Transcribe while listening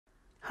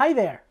Hi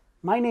there,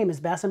 my name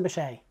is Bassem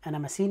Bashay and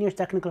I'm a Senior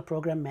Technical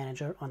Program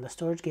Manager on the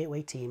Storage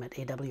Gateway team at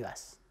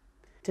AWS.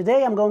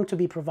 Today I'm going to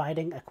be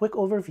providing a quick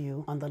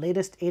overview on the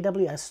latest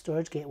AWS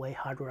Storage Gateway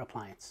hardware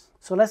appliance.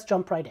 So let's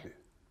jump right in.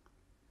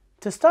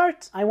 To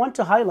start, I want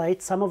to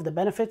highlight some of the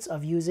benefits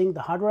of using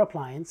the hardware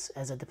appliance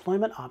as a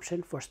deployment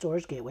option for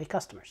Storage Gateway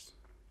customers.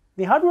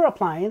 The hardware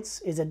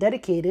appliance is a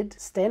dedicated,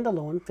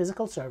 standalone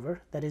physical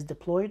server that is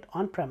deployed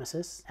on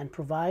premises and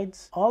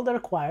provides all the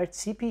required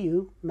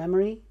CPU,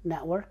 memory,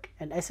 network,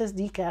 and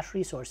SSD cache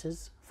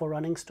resources for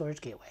running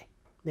Storage Gateway.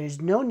 There is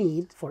no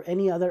need for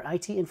any other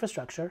IT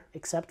infrastructure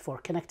except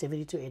for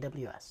connectivity to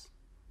AWS.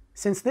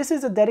 Since this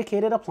is a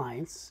dedicated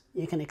appliance,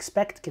 you can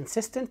expect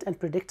consistent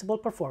and predictable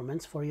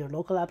performance for your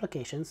local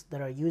applications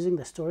that are using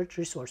the storage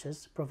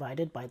resources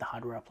provided by the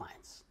hardware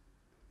appliance.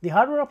 The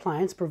hardware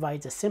appliance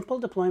provides a simple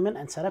deployment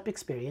and setup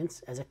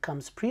experience as it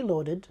comes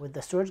preloaded with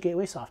the Storage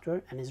Gateway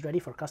software and is ready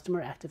for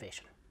customer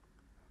activation.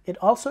 It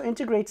also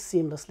integrates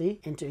seamlessly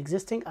into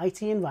existing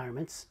IT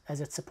environments as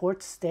it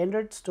supports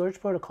standard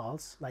storage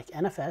protocols like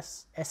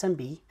NFS,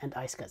 SMB, and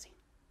iSCSI.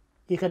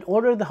 You can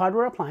order the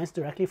hardware appliance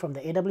directly from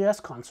the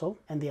AWS Console,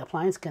 and the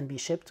appliance can be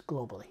shipped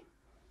globally.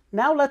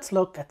 Now let's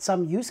look at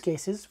some use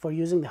cases for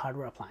using the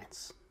hardware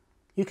appliance.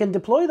 You can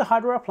deploy the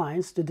hardware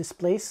appliance to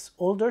displace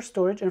older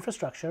storage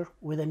infrastructure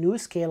with a new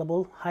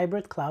scalable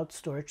hybrid cloud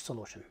storage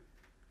solution.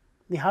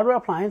 The hardware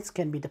appliance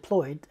can be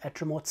deployed at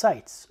remote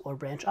sites or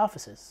branch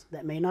offices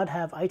that may not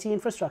have IT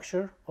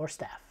infrastructure or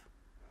staff.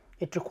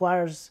 It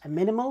requires a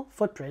minimal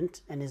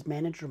footprint and is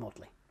managed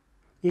remotely.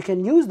 You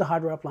can use the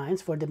hardware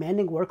appliance for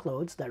demanding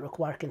workloads that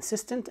require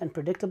consistent and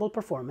predictable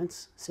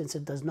performance, since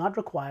it does not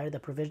require the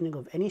provisioning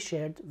of any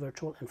shared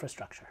virtual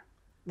infrastructure.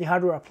 The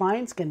hardware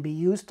appliance can be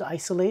used to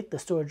isolate the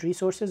storage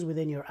resources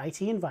within your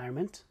IT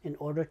environment in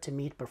order to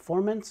meet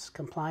performance,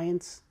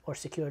 compliance, or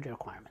security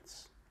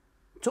requirements.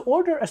 To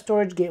order a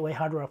Storage Gateway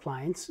hardware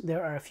appliance,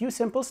 there are a few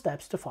simple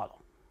steps to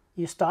follow.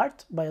 You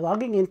start by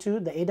logging into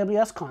the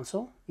AWS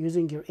Console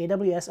using your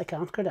AWS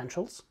account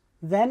credentials.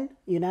 Then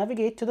you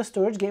navigate to the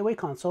Storage Gateway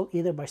console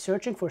either by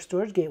searching for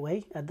Storage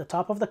Gateway at the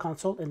top of the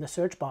console in the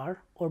search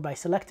bar or by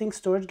selecting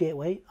Storage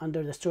Gateway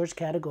under the storage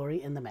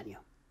category in the menu.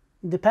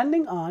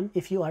 Depending on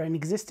if you are an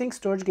existing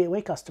Storage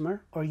Gateway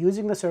customer or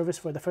using the service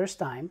for the first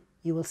time,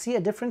 you will see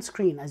a different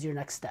screen as your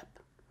next step.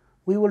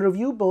 We will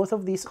review both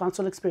of these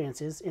console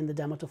experiences in the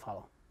demo to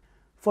follow.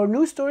 For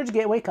new Storage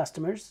Gateway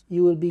customers,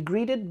 you will be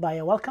greeted by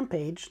a welcome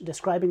page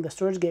describing the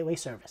Storage Gateway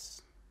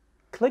service.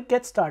 Click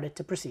Get Started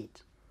to proceed.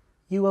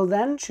 You will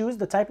then choose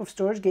the type of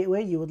Storage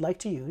Gateway you would like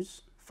to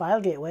use: File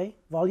Gateway,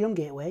 Volume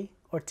Gateway,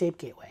 or Tape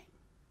Gateway.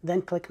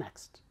 Then click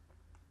Next.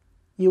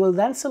 You will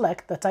then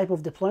select the type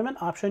of deployment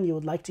option you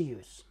would like to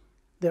use.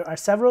 There are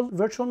several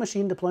virtual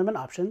machine deployment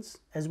options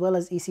as well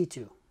as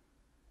EC2.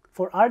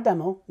 For our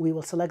demo, we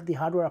will select the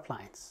hardware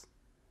appliance.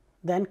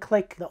 Then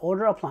click the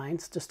Order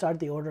Appliance to start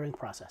the ordering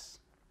process.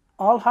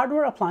 All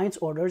hardware appliance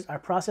orders are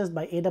processed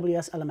by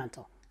AWS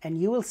Elemental, and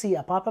you will see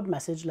a pop-up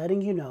message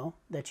letting you know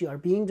that you are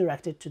being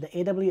directed to the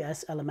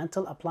AWS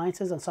Elemental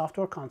Appliances and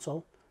Software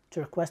Console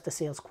to request a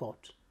sales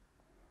quote.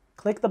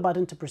 Click the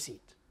button to proceed.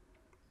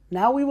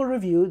 Now we will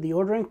review the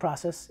ordering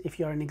process if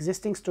you are an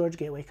existing Storage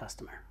Gateway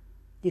customer.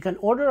 You can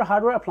order a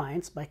hardware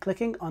appliance by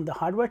clicking on the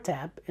Hardware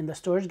tab in the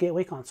Storage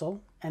Gateway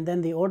console and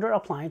then the Order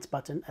Appliance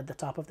button at the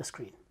top of the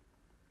screen.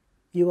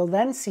 You will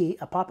then see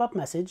a pop-up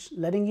message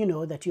letting you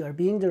know that you are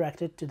being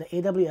directed to the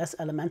AWS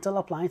Elemental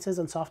Appliances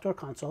and Software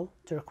Console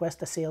to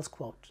request a sales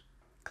quote.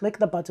 Click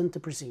the button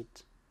to proceed.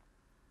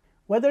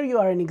 Whether you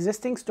are an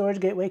existing Storage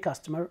Gateway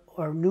customer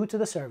or new to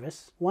the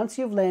service, once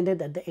you've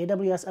landed at the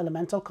AWS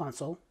Elemental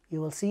Console, you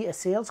will see a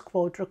sales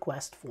quote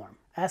request form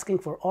asking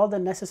for all the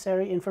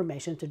necessary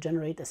information to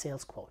generate a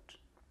sales quote.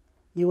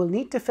 You will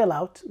need to fill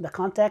out the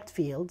contact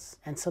fields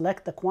and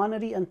select the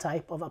quantity and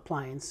type of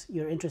appliance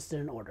you're interested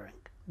in ordering.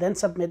 Then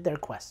submit the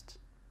request.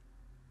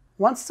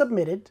 Once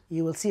submitted,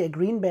 you will see a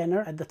green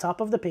banner at the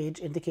top of the page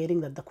indicating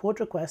that the quote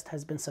request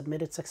has been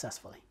submitted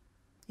successfully.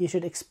 You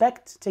should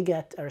expect to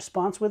get a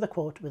response with a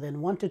quote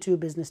within 1 to 2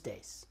 business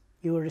days.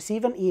 You will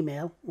receive an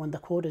email when the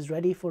quote is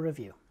ready for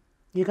review.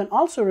 You can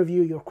also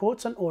review your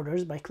quotes and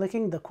orders by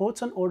clicking the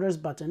Quotes and Orders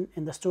button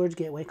in the Storage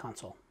Gateway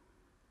console.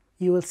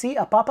 You will see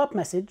a pop-up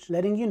message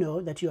letting you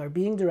know that you are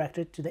being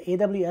directed to the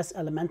AWS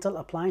Elemental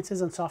Appliances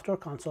and Software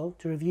Console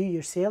to review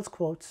your sales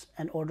quotes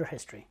and order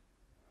history.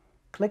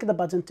 Click the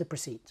button to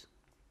proceed.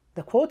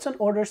 The Quotes and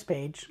Orders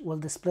page will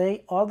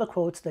display all the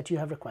quotes that you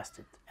have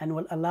requested and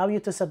will allow you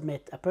to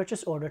submit a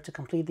purchase order to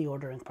complete the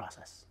ordering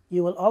process.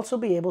 You will also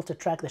be able to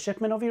track the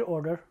shipment of your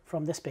order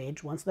from this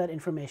page once that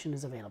information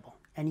is available,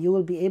 and you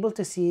will be able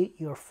to see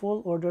your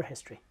full order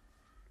history.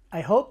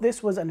 I hope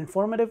this was an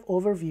informative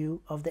overview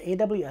of the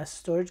AWS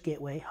Storage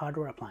Gateway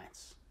hardware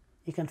appliance.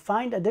 You can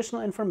find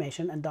additional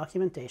information and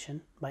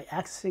documentation by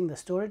accessing the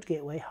Storage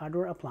Gateway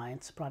hardware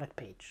appliance product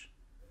page.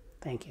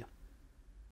 Thank you.